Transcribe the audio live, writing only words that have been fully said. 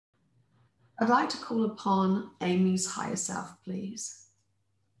I'd like to call upon Amy's higher self, please.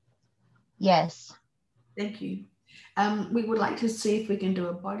 Yes. Thank you. We would like to see if we can do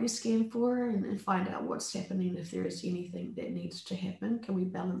a body scan for her and find out what's happening, if there is anything that needs to happen. Can we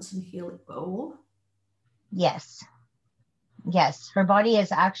balance and heal it all? Yes. Yes. Her body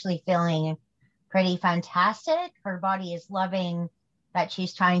is actually feeling pretty fantastic. Her body is loving that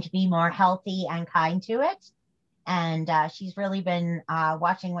she's trying to be more healthy and kind to it. And she's really been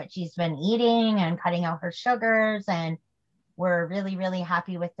watching what she's been eating and cutting out her sugars. And we're really, really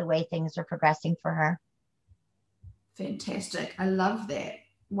happy with the way things are progressing for her. Fantastic. I love that.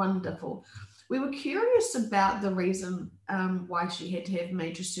 Wonderful. We were curious about the reason why she had to have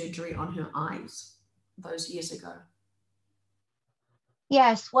major surgery on her eyes those years ago.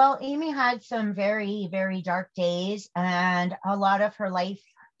 Yes, well, Amy had some very, very dark days, and a lot of her life,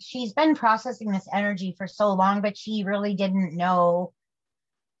 she's been processing this energy for so long, but she really didn't know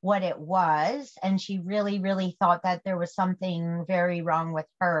what it was. And she really, really thought that there was something very wrong with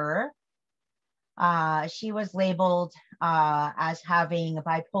her. She was labeled as having a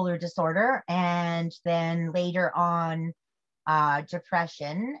bipolar disorder, and then later on,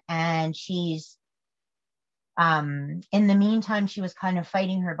 depression. And she's in the meantime, she was kind of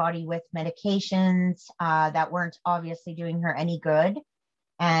fighting her body with medications that weren't obviously doing her any good.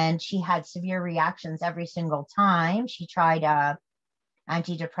 And she had severe reactions every single time she tried a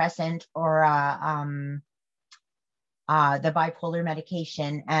antidepressant or the bipolar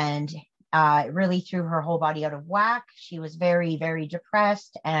medication. And it really threw her whole body out of whack. She was very, very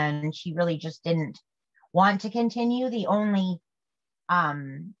depressed, and she really just didn't want to continue. The only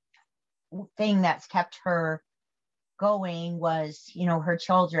thing that's kept her going was, her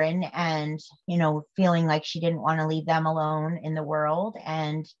children, and, feeling like she didn't want to leave them alone in the world.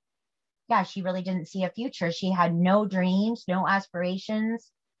 And yeah, she really didn't see a future. She had no dreams, no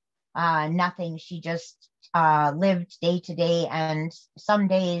aspirations, nothing. She just lived day to day. And some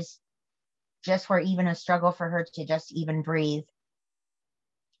days just were even a struggle for her to just even breathe.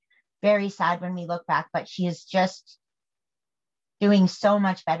 Very sad when we look back, but she is just doing so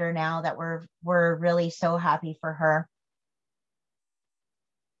much better now that we're really so happy for her.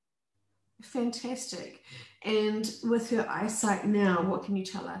 Fantastic. And with her eyesight now, what can you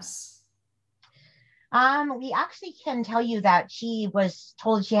tell us? We actually can tell you that she was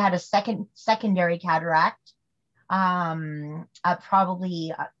told she had a secondary cataract,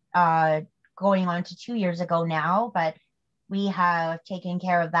 probably going on to 2 years ago now, but we have taken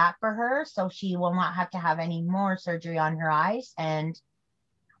care of that for her, so she will not have to have any more surgery on her eyes. And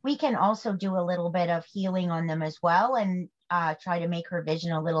we can also do a little bit of healing on them as well, and try to make her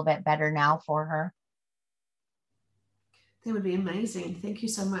vision a little bit better now for her. That would be amazing. Thank you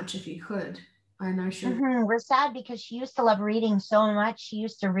so much if you could. I know she. We're sad because she used to love reading so much. She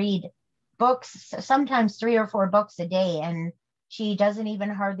used to read books, sometimes 3 or 4 books a day, and she doesn't even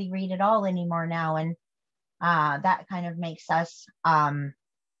hardly read at all anymore now. And that kind of makes us a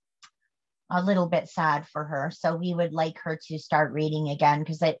little bit sad for her. So we would like her to start reading again,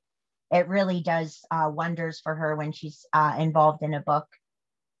 because it really does wonders for her when she's involved in a book.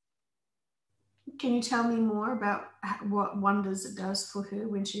 Can you tell me more about what wonders it does for her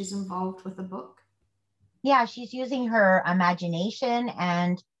when she's involved with a book? Yeah, she's using her imagination,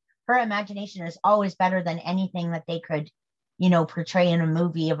 and her imagination is always better than anything that they could, portray in a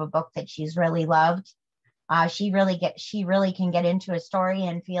movie of a book that she's really loved. She really can get into a story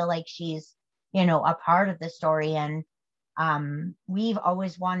and feel like she's, a part of the story. And we've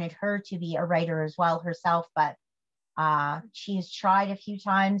always wanted her to be a writer as well herself, but she's tried a few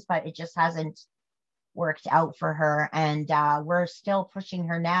times, but it just hasn't worked out for her. And we're still pushing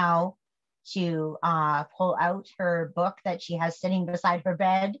her now to pull out her book that she has sitting beside her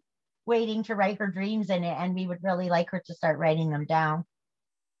bed, waiting to write her dreams in it. And we would really like her to start writing them down.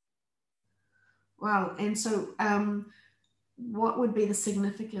 Wow. And so, what would be the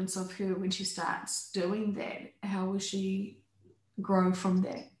significance of her when she starts doing that? How will she grow from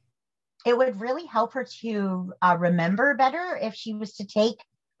that? It would really help her to remember better if she was to take.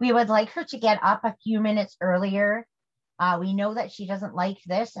 We would like her to get up a few minutes earlier. We know that she doesn't like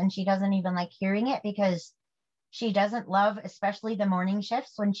this, and she doesn't even like hearing it, because she doesn't love, especially the morning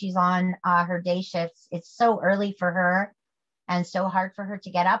shifts when she's on her day shifts. It's so early for her and so hard for her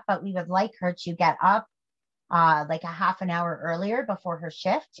to get up, but we would like her to get up like a half an hour earlier before her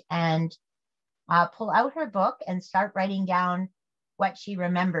shift, and pull out her book and start writing down what she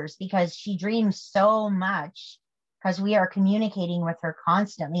remembers, because she dreams so much, because we are communicating with her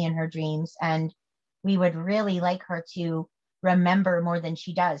constantly in her dreams, and we would really like her to remember more than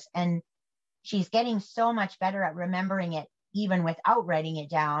she does. And she's getting so much better at remembering it even without writing it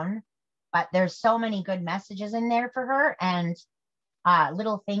down. but there's so many good messages in there for her, and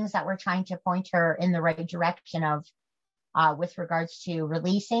little things that we're trying to point her in the right direction of, with regards to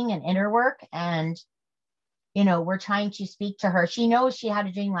releasing and inner work. And, we're trying to speak to her. She knows she had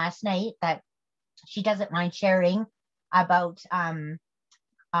a dream last night that she doesn't mind sharing about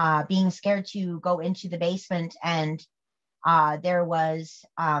being scared to go into the basement. And there was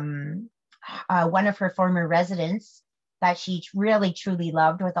one of her former residents that she really, truly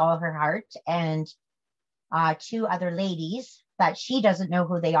loved with all her heart, and two other ladies that she doesn't know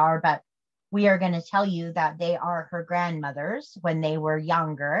who they are, but we are going to tell you that they are her grandmothers when they were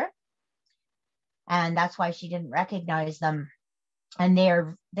younger. And that's why she didn't recognize them. And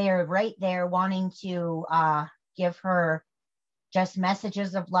they're right there wanting to give her just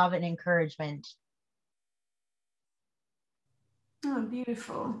messages of love and encouragement. Oh,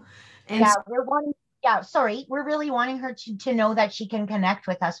 beautiful. And yeah, we're really wanting her to know that she can connect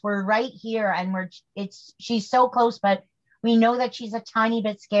with us. We're right here, and she's so close, but we know that she's a tiny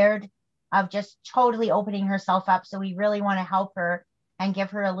bit scared of just totally opening herself up. So we really want to help her and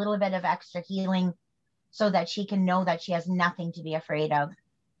give her a little bit of extra healing so that she can know that she has nothing to be afraid of.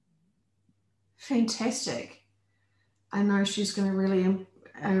 fantastic. I know she's going to really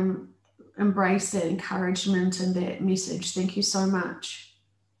embrace that encouragement and that message. Thank you so much.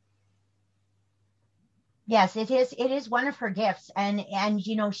 Yes, it is one of her gifts. And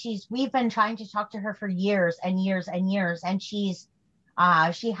we've been trying to talk to her for years and years and years. And she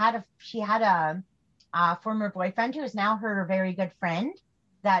had a former boyfriend who is now her very good friend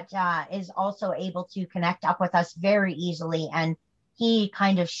that is also able to connect up with us very easily. And he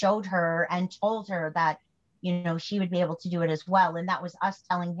kind of showed her and told her that, she would be able to do it as well. And that was us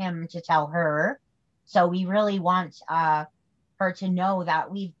telling him to tell her. So we really want her to know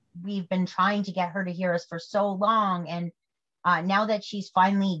that we've been trying to get her to hear us for so long. And now that she's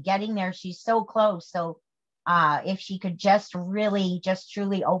finally getting there, she's so close. So if she could just really, just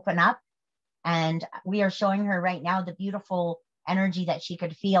truly open up, and we are showing her right now the beautiful energy that she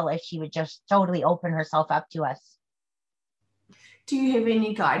could feel if she would just totally open herself up to us. Do you have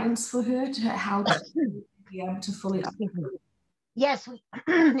any guidance for her to how to be able to fully? Yes,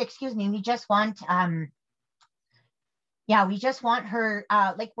 excuse me. We just want we just want her,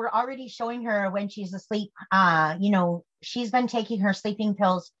 like we're already showing her when she's asleep. She's been taking her sleeping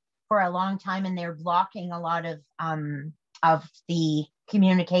pills for a long time, and they're blocking a lot of the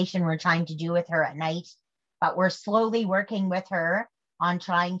communication we're trying to do with her at night. But we're slowly working with her on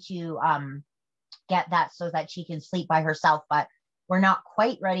trying to get that so that she can sleep by herself. But we're not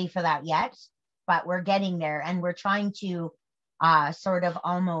quite ready for that yet, but we're getting there. And we're trying to sort of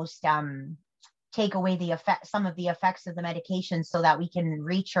almost take away some of the effects of the medication so that we can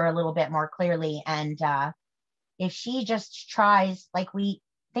reach her a little bit more clearly. And if she just tries, like we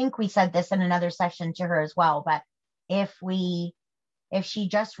think we said this in another session to her as well, but if she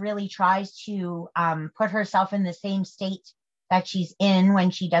just really tries to put herself in the same state that she's in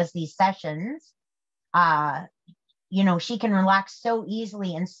when she does these sessions, she can relax so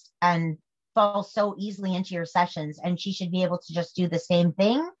easily and fall so easily into your sessions. And she should be able to just do the same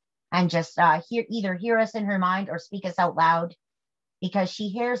thing and just either hear us in her mind or speak us out loud, because she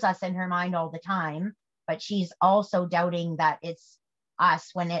hears us in her mind all the time, but she's also doubting that it's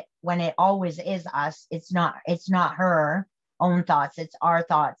us when it always is us. It's not her own thoughts, it's our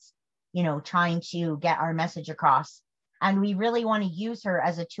thoughts, trying to get our message across. And we really want to use her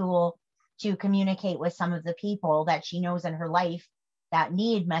as a tool to communicate with some of the people that she knows in her life that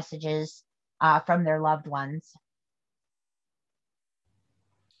need messages from their loved ones.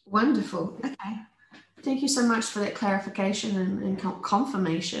 Wonderful. Okay. Thank you so much for that clarification and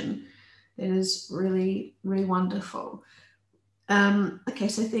confirmation. It is really, really wonderful. Okay,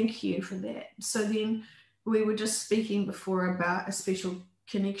 so thank you for that. So then we were just speaking before about a special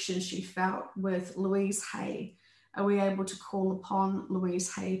connection she felt with Louise Hay. Are we able to call upon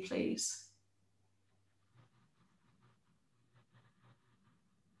Louise Hay, please?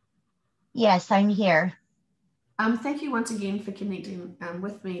 Yes, I'm here. Thank you once again for connecting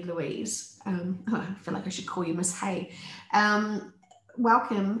with me, Louise. I feel like I should call you Miss Hay.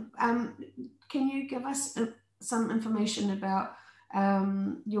 Welcome. Can you give us some information about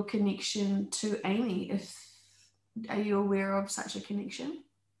your connection to Amy? Are you aware of such a connection?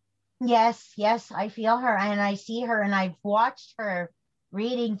 Yes, I feel her and I see her, and I've watched her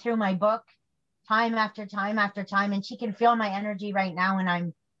reading through my book time after time after time, and she can feel my energy right now when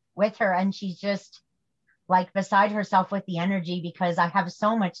I'm with her, and she's just like beside herself with the energy because I have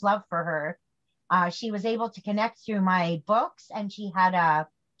so much love for her. She was able to connect through my books, and she had a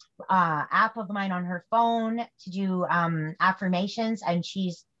app of mine on her phone to do affirmations, and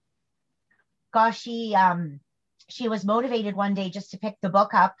she's gosh, she was motivated one day just to pick the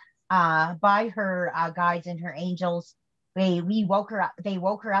book up by her guides and her angels. We woke her up. They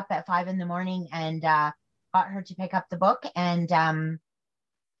woke her up at 5 a.m. and got her to pick up the book. And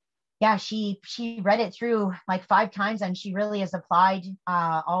yeah, she read it through like 5 times, and she really has applied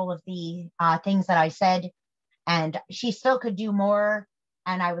all of the things that I said. And she still could do more.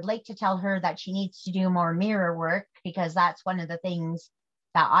 And I would like to tell her that she needs to do more mirror work, because that's one of the things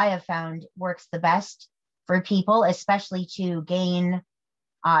that I have found works the best for people, especially to gain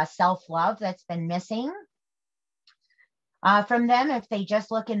self-love that's been missing from them. If they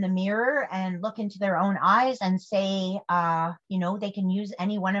just look in the mirror and look into their own eyes and say, they can use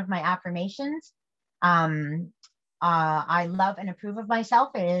any one of my affirmations. I love and approve of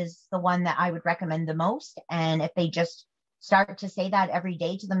myself is the one that I would recommend the most. And if they just start to say that every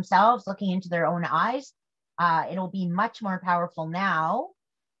day to themselves, looking into their own eyes, it'll be much more powerful now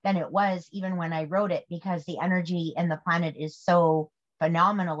than it was even when I wrote it, because the energy in the planet is so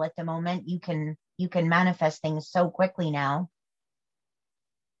phenomenal at the moment. You can manifest things so quickly now.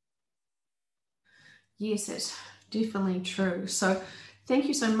 Yes, it's definitely true. So thank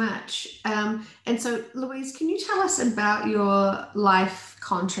you so much. And so, Louise, can you tell us about your life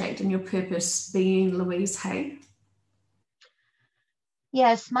contract and your purpose being Louise Hay?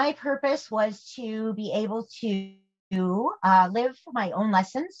 Yes, my purpose was to be able to live my own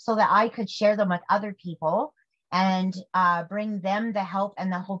lessons so that I could share them with other people and bring them the help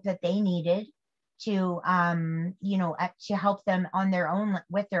and the hope that they needed to, to help them on their own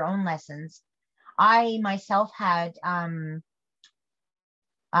with their own lessons. I myself had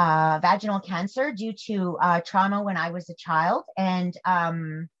vaginal cancer due to trauma when I was a child, and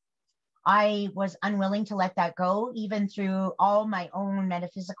I was unwilling to let that go, even through all my own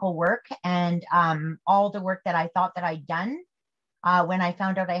metaphysical work and all the work that I thought that I'd done. When I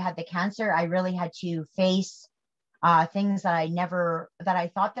found out I had the cancer, I really had to face things that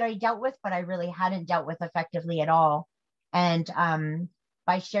I thought that I dealt with, but I really hadn't dealt with effectively at all. And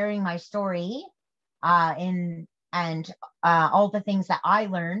by sharing my story and all the things that I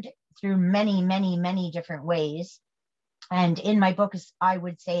learned through many, many, many different ways, and in my book, I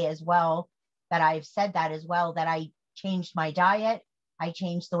would say as well that I've said that as well, that I changed my diet. I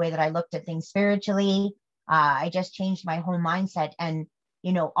changed the way that I looked at things spiritually. I just changed my whole mindset. And,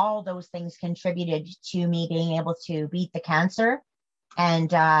 all those things contributed to me being able to beat the cancer and,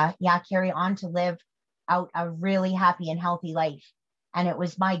 carry on to live out a really happy and healthy life. And it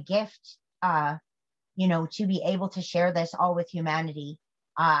was my gift, to be able to share this all with humanity.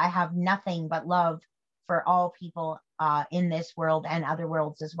 I have nothing but love for all people in this world and other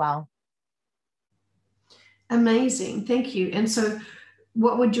worlds as well. Amazing. Thank you. And so,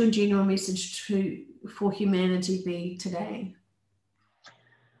 what would your general message for humanity be today?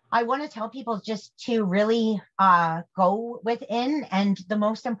 I want to tell people just to really go within. And the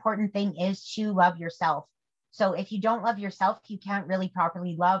most important thing is to love yourself. So if you don't love yourself, you can't really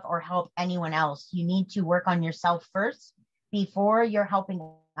properly love or help anyone else. You need to work on yourself first before you're helping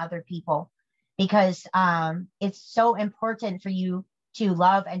other people, because it's so important for you to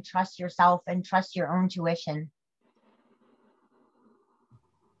love and trust yourself and trust your own tuition.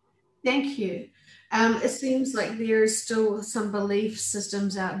 Thank you. It seems like there's still some belief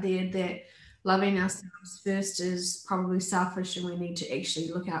systems out there that loving ourselves first is probably selfish and we need to actually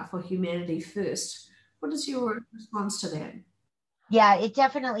look out for humanity first. What is your response to that? Yeah, it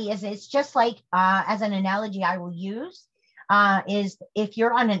definitely is. It's just like, as an analogy I will use, is if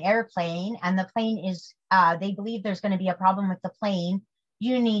you're on an airplane and the plane is, they believe there's going to be a problem with the plane,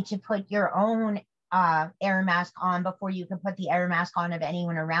 you need to put your own air mask on before you can put the air mask on of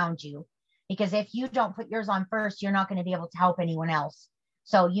anyone around you. Because if you don't put yours on first, you're not going to be able to help anyone else.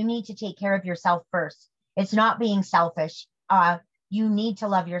 So you need to take care of yourself first. It's not being selfish. You need to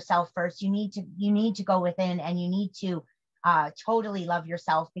love yourself first. You need to go within, and you need to totally love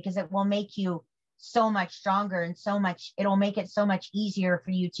yourself, because it will make you so much stronger and it'll make it so much easier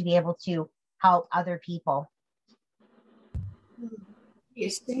for you to be able to help other people.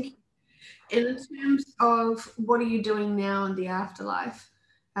 Yes, thank you. And in terms of what are you doing now in the afterlife,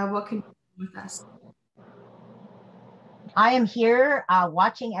 what can you do with us? I am here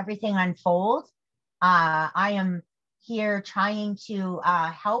watching everything unfold. I am here trying to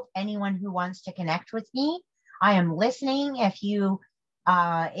help anyone who wants to connect with me. I am listening. If you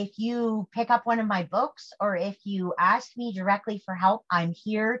pick up one of my books, or if you ask me directly for help, I'm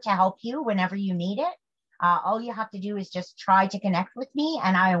here to help you whenever you need it. All you have to do is just try to connect with me,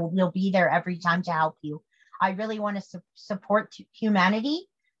 and I will be there every time to help you. I really want to support humanity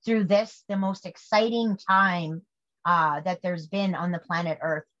through this, the most exciting time that there's been on the planet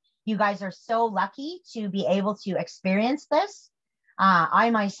Earth. you guys are so lucky to be able to experience this. I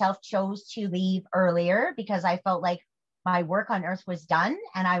myself chose to leave earlier because I felt like my work on earth was done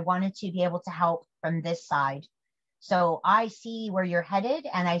and I wanted to be able to help from this side. So I see where you're headed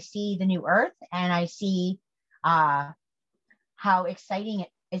and I see the new earth and I see how exciting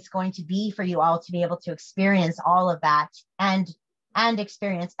it's going to be for you all to be able to experience all of that and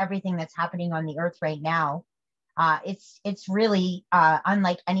experience everything that's happening on the earth right now. It's really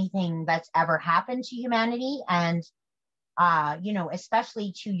unlike anything that's ever happened to humanity, and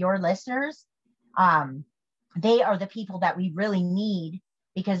especially to your listeners, they are the people that we really need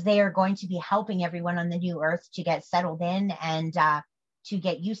because they are going to be helping everyone on the new earth to get settled in and to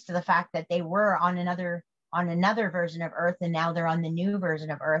get used to the fact that they were on another version of earth and now they're on the new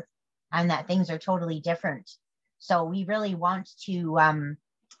version of earth and that things are totally different. So we really want to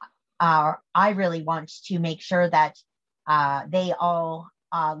I really want to make sure that they all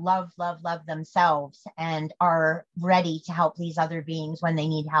love themselves and are ready to help these other beings when they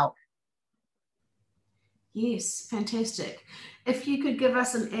need help. Yes, fantastic. If you could give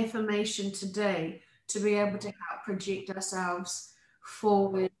us an affirmation today to be able to help project ourselves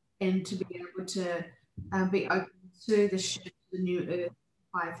forward and to be able to be open to the shift to the new earth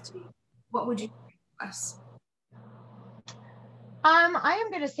 5T, what would you say to us? I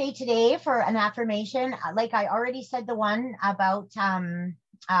am going to say today for an affirmation, like I already said, the one about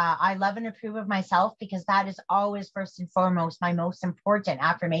I love and approve of myself, because that is always first and foremost my most important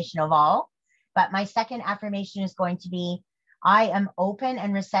affirmation of all. But my second affirmation is going to be, I am open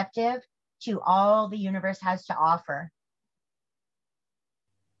and receptive to all the universe has to offer.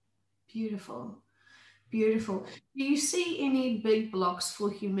 Beautiful. Beautiful. Do you see any big blocks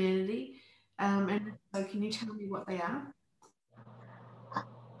for humanity? And so can you tell me what they are?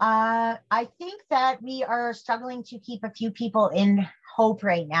 I think that we are struggling to keep a few people in hope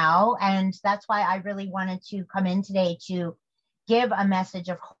right now. And that's why I really wanted to come in today to give a message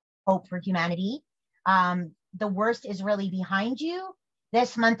of hope for humanity. The worst is really behind you.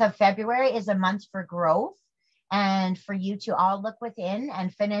 This month of February is a month for growth and for you to all look within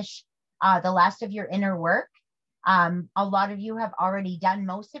and finish the last of your inner work. A lot of you have already done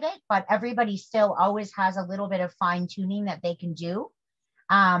most of it, but everybody still always has a little bit of fine tuning that they can do.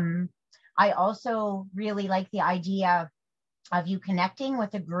 I also really like the idea of you connecting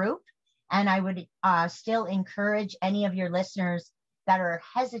with a group, and I would still encourage any of your listeners that are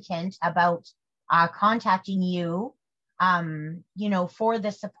hesitant about contacting you, for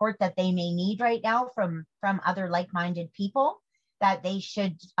the support that they may need right now from other like-minded people, that they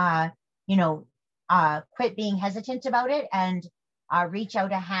should, quit being hesitant about it and reach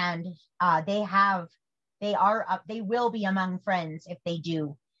out a hand. They will be among friends if they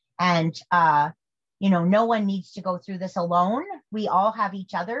do. And, no one needs to go through this alone. We all have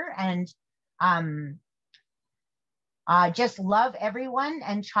each other, and just love everyone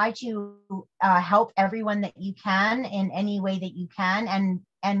and try to help everyone that you can in any way that you can.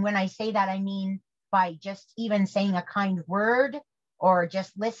 And when I say that, I mean by just even saying a kind word or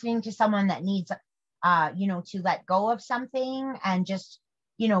just listening to someone that needs, to let go of something, and just,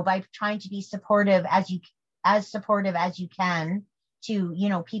 by trying to be supportive as you can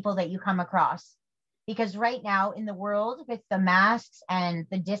to, people that you come across. Because right now in the world, with the masks and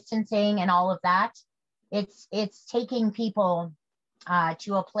the distancing and all of that, it's taking people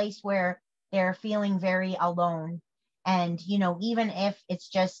to a place where they're feeling very alone. And, even if it's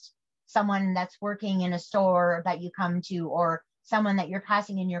just someone that's working in a store that you come to, or someone that you're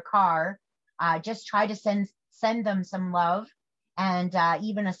passing in your car, just try to send them some love and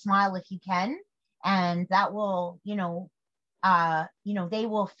even a smile if you can. And that will, they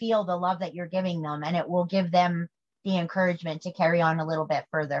will feel the love that you're giving them, and it will give them the encouragement to carry on a little bit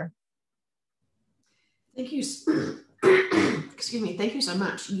further. Thank you. Excuse me. Thank you so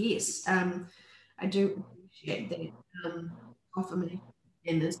much. Yes, I do appreciate that confirmation.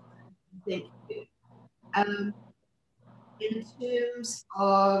 And thank you. In terms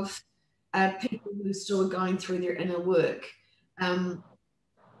of people who still are going through their inner work, what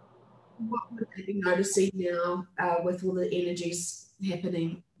would they be noticing now with all the energies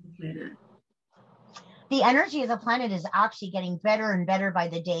happening on the planet? The energy of the planet is actually getting better and better by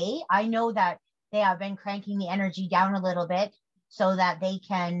the day. I know that they have been cranking the energy down a little bit so that they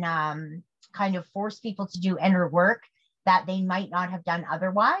can kind of force people to do inner work that they might not have done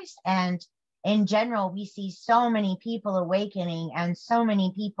otherwise. And in general, we see so many people awakening and so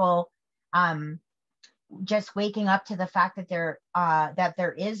many people just waking up to the fact that there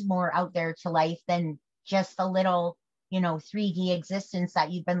is more out there to life than just the little 3D existence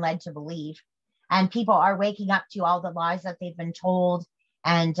that you've been led to believe. And people are waking up to all the lies that they've been told,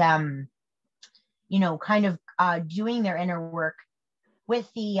 and kind of doing their inner work. With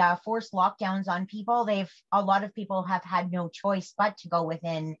the forced lockdowns on people, a lot of people have had no choice but to go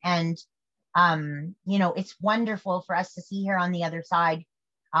within. And it's wonderful for us to see here on the other side,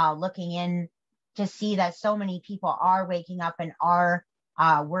 looking in, to see that so many people are waking up and are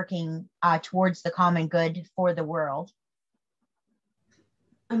working towards the common good for the world.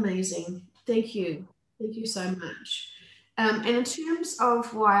 Amazing. Thank you. Thank you so much. And in terms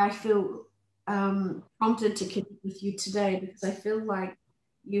of why I feel prompted to connect with you today, because I feel like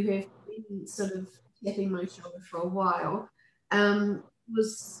you have been sort of tapping my shoulder for a while.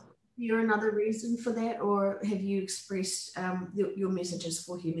 Was there another reason for that, or have you expressed your messages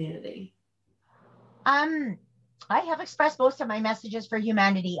for humanity? I have expressed most of my messages for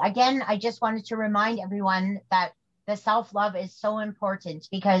humanity. Again, I just wanted to remind everyone that the self-love is so important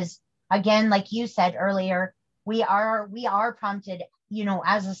because, again, like you said earlier, we are prompted,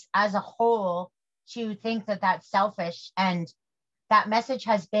 as a whole, to think that that's selfish, and that message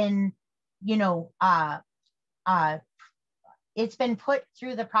has been, you know, uh, uh, it's been put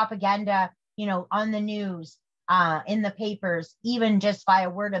through the propaganda, on the news, in the papers, even just via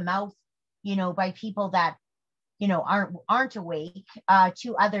word of mouth, by people that aren't awake,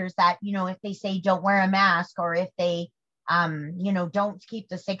 to others that, if they say don't wear a mask, or if they don't keep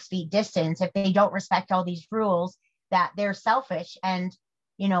the 6 feet distance, if they don't respect all these rules, that they're selfish. And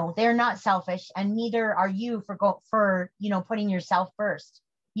they're not selfish, and neither are you for putting yourself first.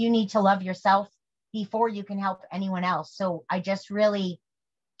 You need to love yourself before you can help anyone else. So I just really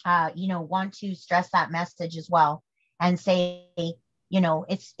want to stress that message as well, and say,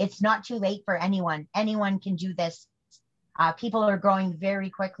 it's not too late for anyone can do this. People are growing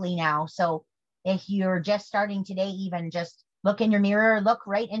very quickly now, so if you're just starting today, even just look in your mirror, look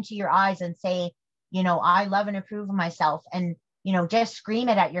right into your eyes and say, I love and approve of myself. And just scream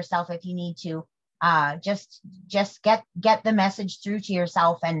it at yourself if you need to. Just get the message through to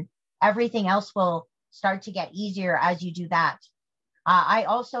yourself, and everything else will start to get easier as you do that. I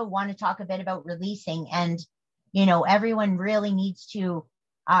also want to talk a bit about releasing, and everyone really needs to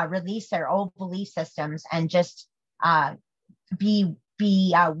release their old belief systems, and just be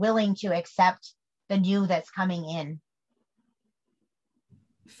willing to accept the new that's coming in.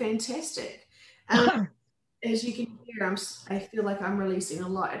 Fantastic. As you can hear, I feel like I'm releasing a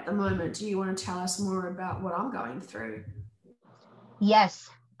lot at the moment. Do you want to tell us more about what I'm going through? Yes,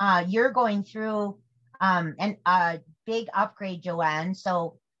 you're going through a big upgrade, Joanne.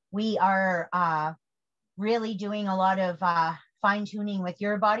 So we are really doing a lot of fine tuning with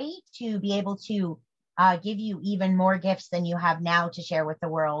your body to be able to give you even more gifts than you have now to share with the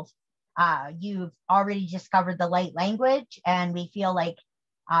world. You've already discovered the light language, and we feel like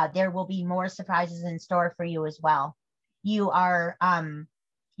there will be more surprises in store for you as well. You are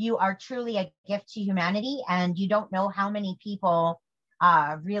truly a gift to humanity, and you don't know how many people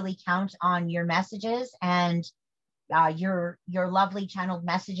really count on your messages, and your lovely channeled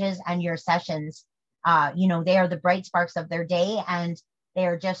messages and your sessions. They are the bright sparks of their day, and they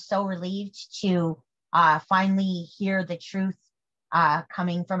are just so relieved to finally hear the truth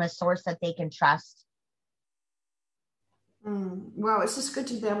coming from a source that they can trust. Well, it's just good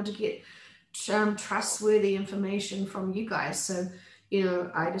to be able to get trustworthy information from you guys. So,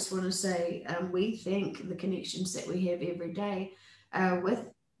 I just want to say we thank the connections that we have every day with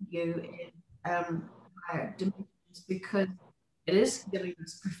you and dimensions, because it is giving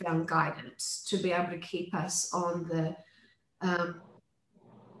us profound guidance to be able to keep us on the I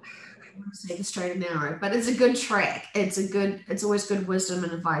want to say the straight and narrow, but it's a good track. It's always good wisdom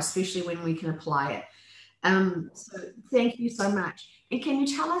and advice, especially when we can apply it. So thank you so much. And can you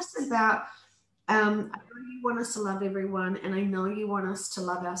tell us about, I know you want us to love everyone, and I know you want us to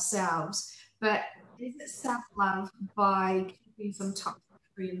love ourselves, but is it self-love by keeping some toxic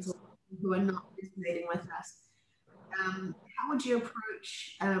friends who are not resonating with us? How would you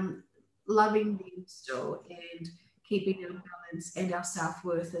approach loving them still and keeping our balance and our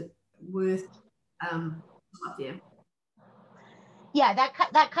self-worth worth up there? Yeah,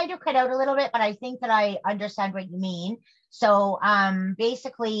 that kind of cut out a little bit, but I think that I understand what you mean. So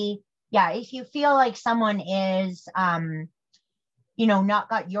basically, yeah, if you feel like someone is not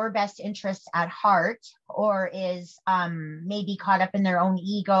got your best interests at heart, or is maybe caught up in their own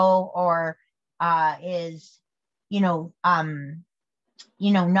ego, or is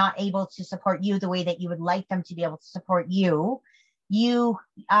not able to support you the way that you would like them to be able to support you, we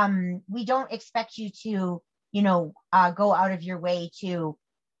don't expect you to go out of your way to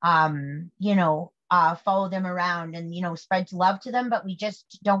follow them around and spread love to them, but we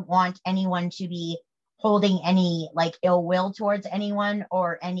just don't want anyone to be holding any like ill will towards anyone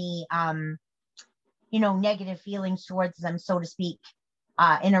or any negative feelings towards them, so to speak,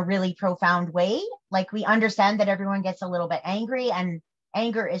 in a really profound way. Like, we understand that everyone gets a little bit angry, and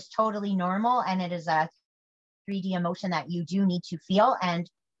anger is totally normal, and it is a 3D emotion that you do need to feel. And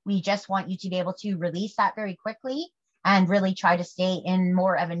we just want you to be able to release that very quickly and really try to stay in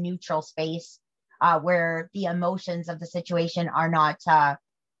more of a neutral space, where the emotions of the situation are not,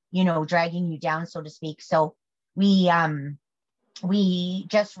 dragging you down, so to speak. So we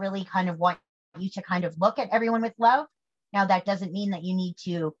just really kind of want you to kind of look at everyone with love. Now, that doesn't mean that you need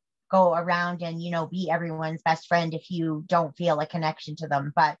to go around and, be everyone's best friend if you don't feel a connection to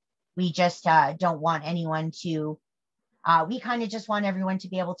them. But we just don't want anyone to, we kind of just want everyone to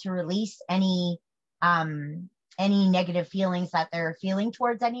be able to release any negative feelings that they're feeling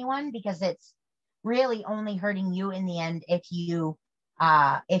towards anyone, because it's really only hurting you in the end if you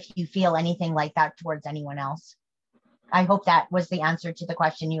feel anything like that towards anyone else. I hope that was the answer to the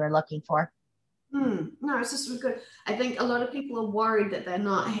question you were looking for. No, it's just really good. I think a lot of people are worried that they're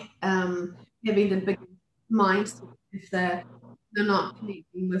not having the big mindset if they're not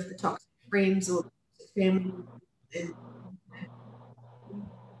connecting with the toxic friends or toxic family. And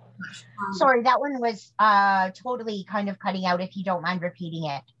Sorry, that one was totally kind of cutting out, if you don't mind repeating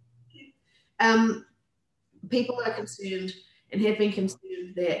it. People are concerned and have been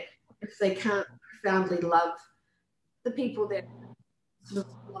concerned that if they can't profoundly love the people that sort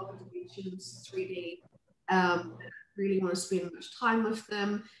of lower dimensions, 3D, really want to spend much time with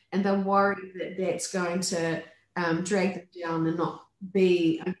them, and they're worried that that's going to drag them down and not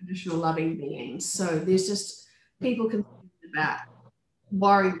be unconditional loving beings. So there's just people concerned about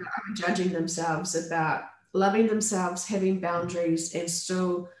worrying about judging themselves, about loving themselves, having boundaries, and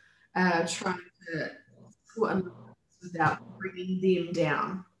still trying to support without bringing them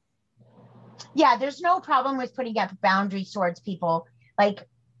down. Yeah, there's no problem with putting up boundaries towards people. Like,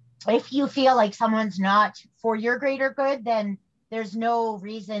 if you feel like someone's not for your greater good, then there's no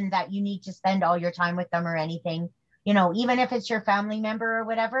reason that you need to spend all your time with them or anything. Even if it's your family member or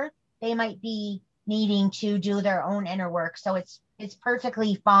whatever, they might be needing to do their own inner work. So it's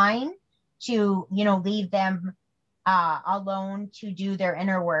perfectly fine to, leave them alone to do their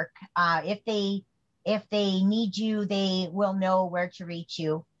inner work. If they need you, they will know where to reach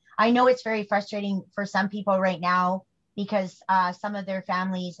you. I know it's very frustrating for some people right now, because some of their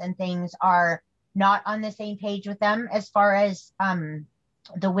families and things are not on the same page with them as far as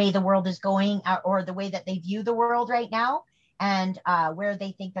the way the world is going, or the way that they view the world right now, and where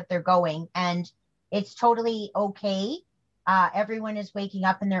they think that they're going. And it's totally okay. Everyone is waking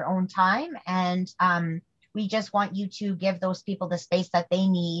up in their own time. And we just want you to give those people the space that they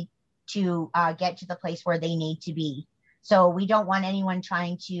need to get to the place where they need to be. So we don't want anyone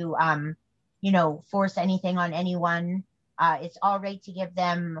trying to, force anything on anyone. It's all right to give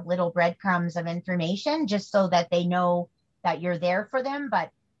them little breadcrumbs of information just so that they know that you're there for them.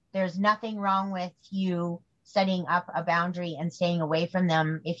 But there's nothing wrong with you setting up a boundary and staying away from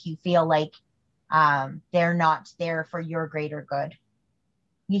them if you feel like they're not there for your greater good.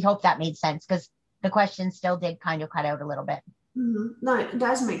 We hope that made sense, because the question still did kind of cut out a little bit. Mm-hmm. No, it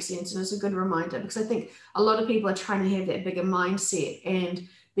does make sense, and it's a good reminder, because I think a lot of people are trying to have that bigger mindset and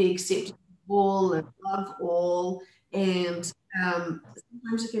be accepted of all and love all, and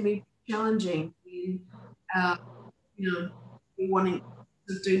sometimes it can be challenging when uh, wanting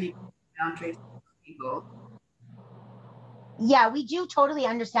to do need boundaries with people. Yeah, we do totally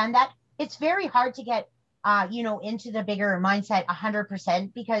understand that. It's very hard to get, into the bigger mindset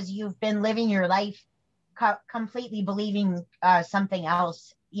 100%, because you've been living your life completely believing something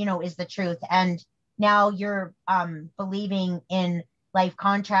else, is the truth. And now you're believing in life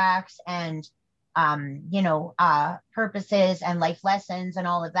contracts and, purposes and life lessons and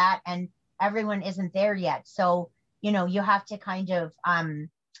all of that. And everyone isn't there yet. So, you have to kind of,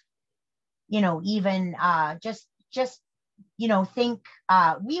 even just think,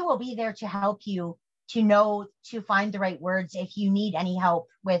 we will be there to help you to find the right words if you need any help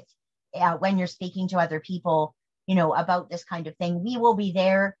with when you're speaking to other people, about this kind of thing. We will be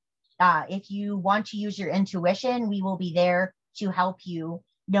there. If you want to use your intuition, we will be there to help you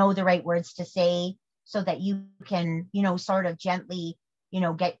know the right words to say, so that you can, sort of gently,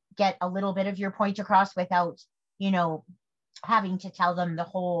 get a little bit of your point across without, having to tell them the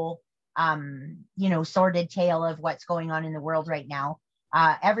whole, sordid tale of what's going on in the world right now.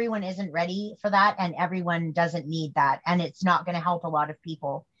 Everyone isn't ready for that, and everyone doesn't need that. And it's not going to help a lot of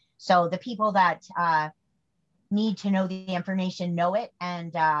people. So the people that need to know the information know it,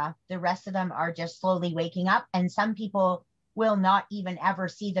 and the rest of them are just slowly waking up. And some people will not even ever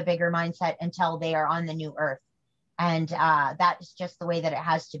see the bigger mindset until they are on the new earth. And that is just the way that it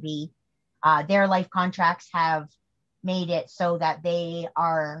has to be. Their life contracts have made it so that they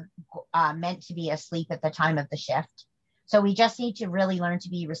are meant to be asleep at the time of the shift. So we just need to really learn to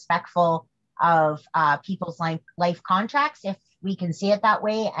be respectful of people's life contracts, if we can see it that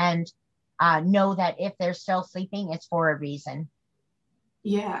way, and know that if they're still sleeping, it's for a reason.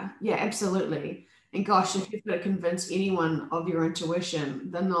 Yeah, yeah, absolutely. And gosh, if you've got to convince anyone of your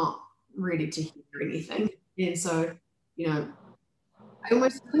intuition, they're not ready to hear anything. And so, you know, I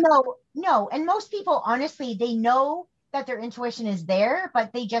almost No, no. And most people, honestly, they know that their intuition is there,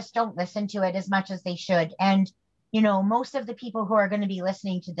 but they just don't listen to it as much as they should. And, most of the people who are going to be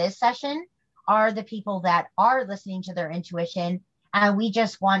listening to this session are the people that are listening to their intuition. And we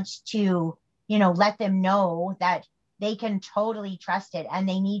just want to, let them know that they can totally trust it, and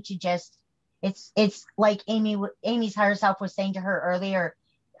they need to just, it's like Amy's higher self was saying to her earlier.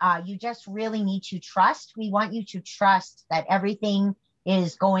 You just really need to trust. We want you to trust that everything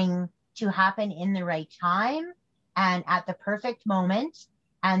is going to happen in the right time and at the perfect moment,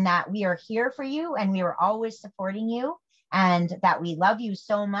 and that we are here for you and we are always supporting you, and that we love you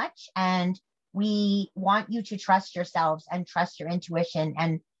so much, and we want you to trust yourselves and trust your intuition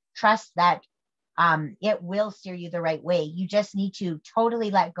and trust that it will steer you the right way. You just need to totally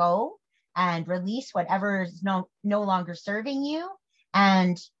let go and release whatever is no longer serving you,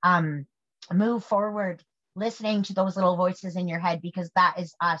 and move forward, listening to those little voices in your head, because that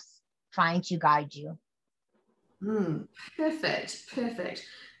is us trying to guide you. Perfect, perfect.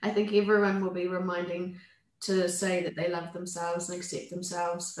 I think everyone will be reminding to say that they love themselves and accept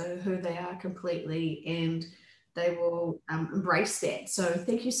themselves for who they are completely, and they will embrace that. So,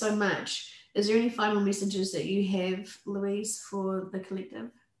 thank you so much. Is there any final messages that you have, Louise, for the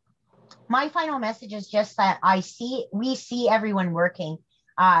collective? My final message is just that we see everyone working.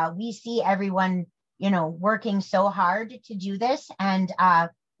 We see everyone, working so hard to do this, and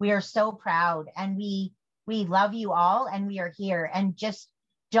we are so proud, and we love you all, and we are here. And just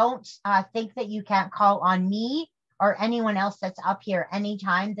don't think that you can't call on me or anyone else that's up here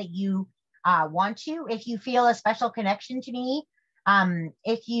anytime that you want to. If you feel a special connection to me,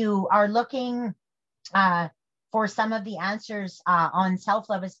 if you are looking for some of the answers on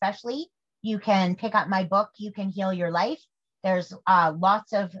self-love especially, you can pick up my book, You Can Heal Your Life. There's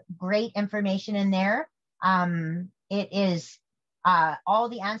lots of great information in there. It is all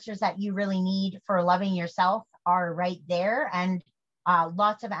the answers that you really need for loving yourself are right there, and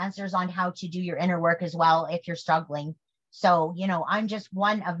lots of answers on how to do your inner work as well if you're struggling. So, I'm just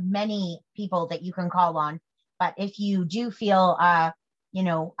one of many people that you can call on. But if you do feel, a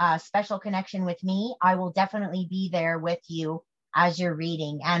special connection with me, I will definitely be there with you as you're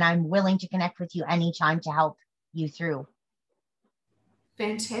reading. And I'm willing to connect with you anytime to help you through.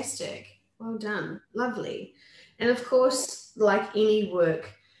 Fantastic. Well done. Lovely. And of course, like any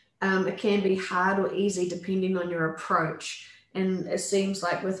work, it can be hard or easy depending on your approach. And it seems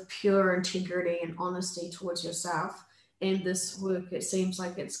like with pure integrity and honesty towards yourself and this work, it seems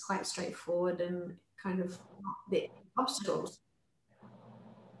like it's quite straightforward and kind of not the obstacles.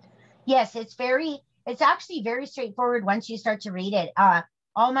 Yes, it's actually very straightforward once you start to read it.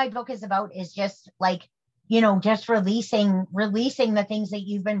 All my book is about is just like, just releasing the things that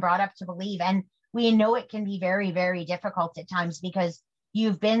you've been brought up to believe. And we know it can be very, very difficult at times because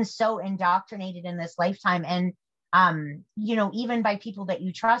you've been so indoctrinated in this lifetime. And, even by people that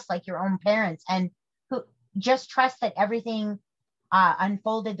you trust, like your own parents, and who just trust that everything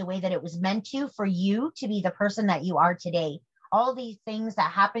unfolded the way that it was meant to for you to be the person that you are today. All these things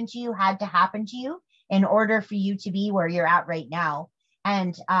that happened to you had to happen to you in order for you to be where you're at right now.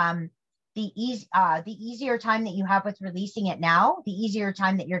 And the easier time that you have with releasing it now, the easier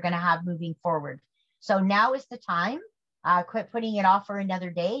time that you're going to have moving forward. So now is the time. Quit putting it off for another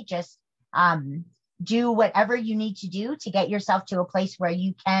day. Just do whatever you need to do to get yourself to a place where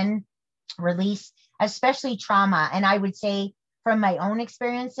you can release, especially trauma. And I would say from my own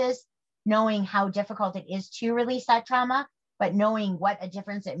experiences, knowing how difficult it is to release that trauma, but knowing what a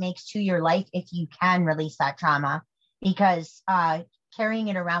difference it makes to your life if you can release that trauma, because carrying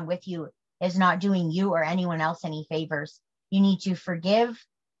it around with you is not doing you or anyone else any favors. You need to forgive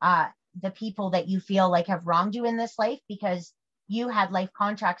the people that you feel like have wronged you in this life, because you had life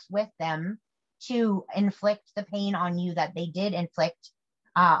contracts with them to inflict the pain on you that they did inflict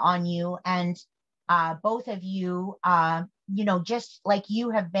on you. And both of you, just like you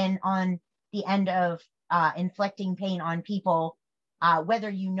have been on the end of inflicting pain on people, whether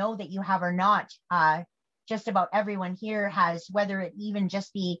you know that you have or not. Just about everyone here has, whether it even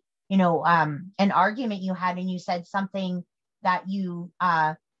just be, an argument you had and you said something that you,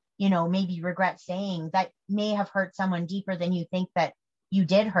 maybe regret saying that may have hurt someone deeper than you think that you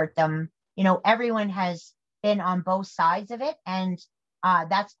did hurt them. Everyone has been on both sides of it, and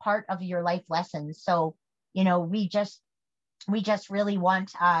that's part of your life lessons. So, we just really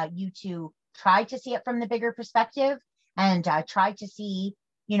want you to try to see it from the bigger perspective, and try to see,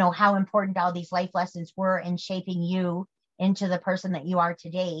 how important all these life lessons were in shaping you into the person that you are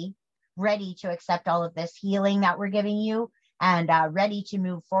today, ready to accept all of this healing that we're giving you, and ready to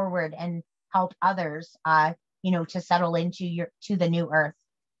move forward and help others, to settle to the new earth.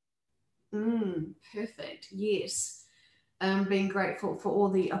 Perfect. Yes. Being grateful for all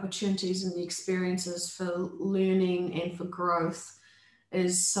the opportunities and the experiences for learning and for growth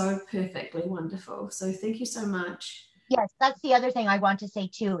is so perfectly wonderful. So thank you so much. Yes, that's the other thing I want to say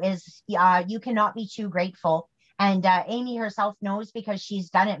too is you cannot be too grateful. And Amy herself knows because she's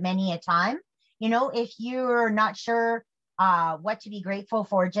done it many a time. If you're not sure what to be grateful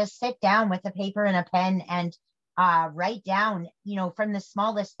for, just sit down with a paper and a pen and write down, from the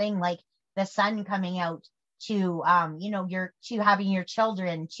smallest thing like the sun coming out to, to having your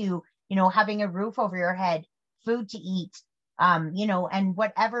children, to, having a roof over your head, food to eat, and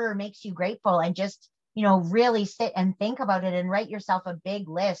whatever makes you grateful, and just, really sit and think about it and write yourself a big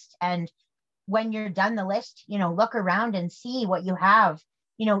list. And when you're done the list, look around and see what you have,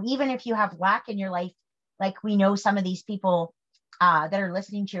 even if you have lack in your life, like we know some of these people that are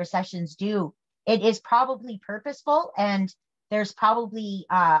listening to your sessions do, it is probably purposeful. And there's probably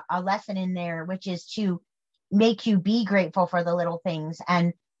a lesson in there, which is to make you be grateful for the little things.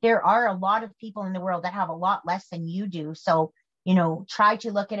 And there are a lot of people in the world that have a lot less than you do. So, try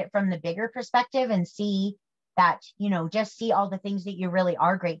to look at it from the bigger perspective and see that, just see all the things that you really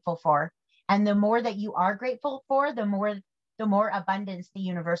are grateful for. And the more that you are grateful for, the more abundance the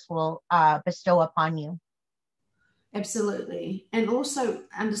universe will bestow upon you. Absolutely. And also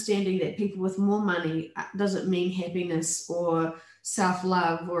understanding that people with more money doesn't mean happiness or self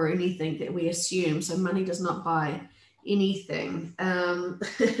love or anything that we assume. So, money does not buy anything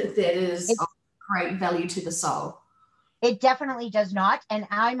that is It, of great value to the soul. it definitely does not. And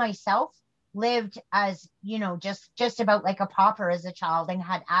I myself lived as, just about like a pauper as a child and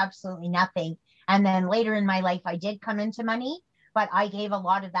had absolutely nothing. And then later in my life, I did come into money, but I gave a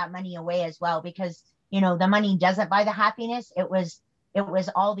lot of that money away as well because, the money doesn't buy the happiness. It was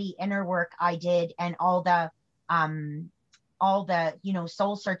all the inner work I did and all the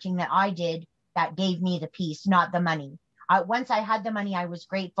soul searching that I did that gave me the peace, not the money. Once I had the money, I was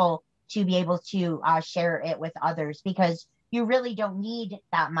grateful to be able to share it with others, because you really don't need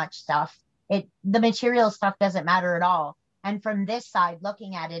that much stuff. The material stuff doesn't matter at all. And from this side,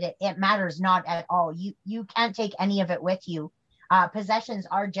 looking at it, it matters not at all. You can't take any of it with you. Possessions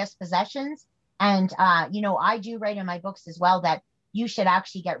are just possessions. And I do write in my books as well that you should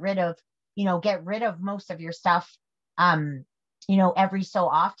actually get rid of most of your stuff, every so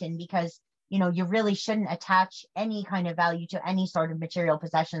often, because you really shouldn't attach any kind of value to any sort of material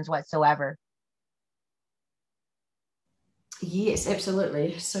possessions whatsoever. Yes,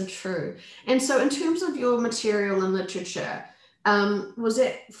 absolutely. So true. And so, in terms of your material and literature, was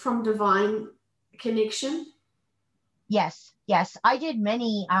it from Divine Connection? Yes. I did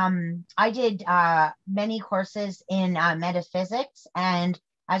many courses in metaphysics, and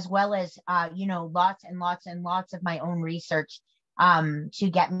as well as lots and lots and lots of my own research to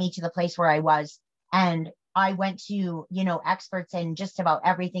get me to the place where I was. And I went to, experts in just about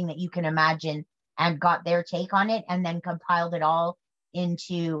everything that you can imagine and got their take on it, and then compiled it all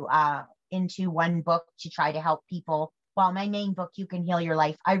into one book to try to help people. Well, my main book, You Can Heal Your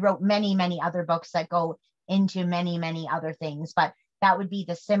Life. I wrote many, many other books that go into many, many other things, but that would be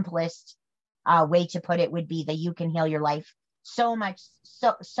the simplest way to put it, would be the You Can Heal Your Life. So much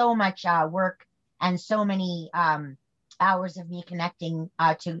work and so many hours of me connecting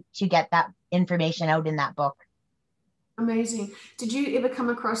to get that information out in that book. Amazing. Did you ever come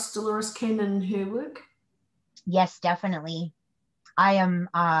across Dolores Cannon and her work? Yes, definitely. I am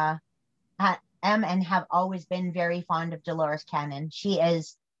and have always been very fond of Dolores Cannon. She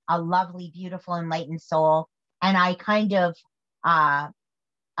is a lovely, beautiful, enlightened soul, and I kind of I'm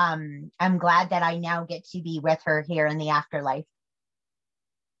glad that I now get to be with her here in the afterlife.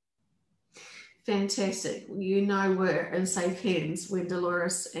 Fantastic. We're in safe hands when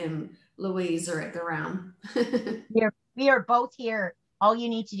Dolores and Louise are at the realm. We are both here. All you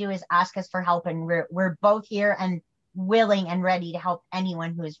need to do is ask us for help, and we're both here and willing and ready to help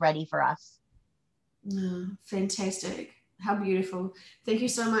anyone who is ready for us. Fantastic. How beautiful. Thank you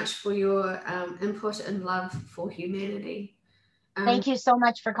so much for your input and love for humanity. Thank you so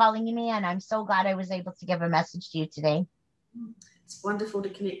much for calling me, and I'm so glad I was able to give a message to you today. It's wonderful to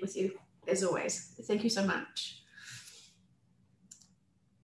connect with you as always. Thank you so much.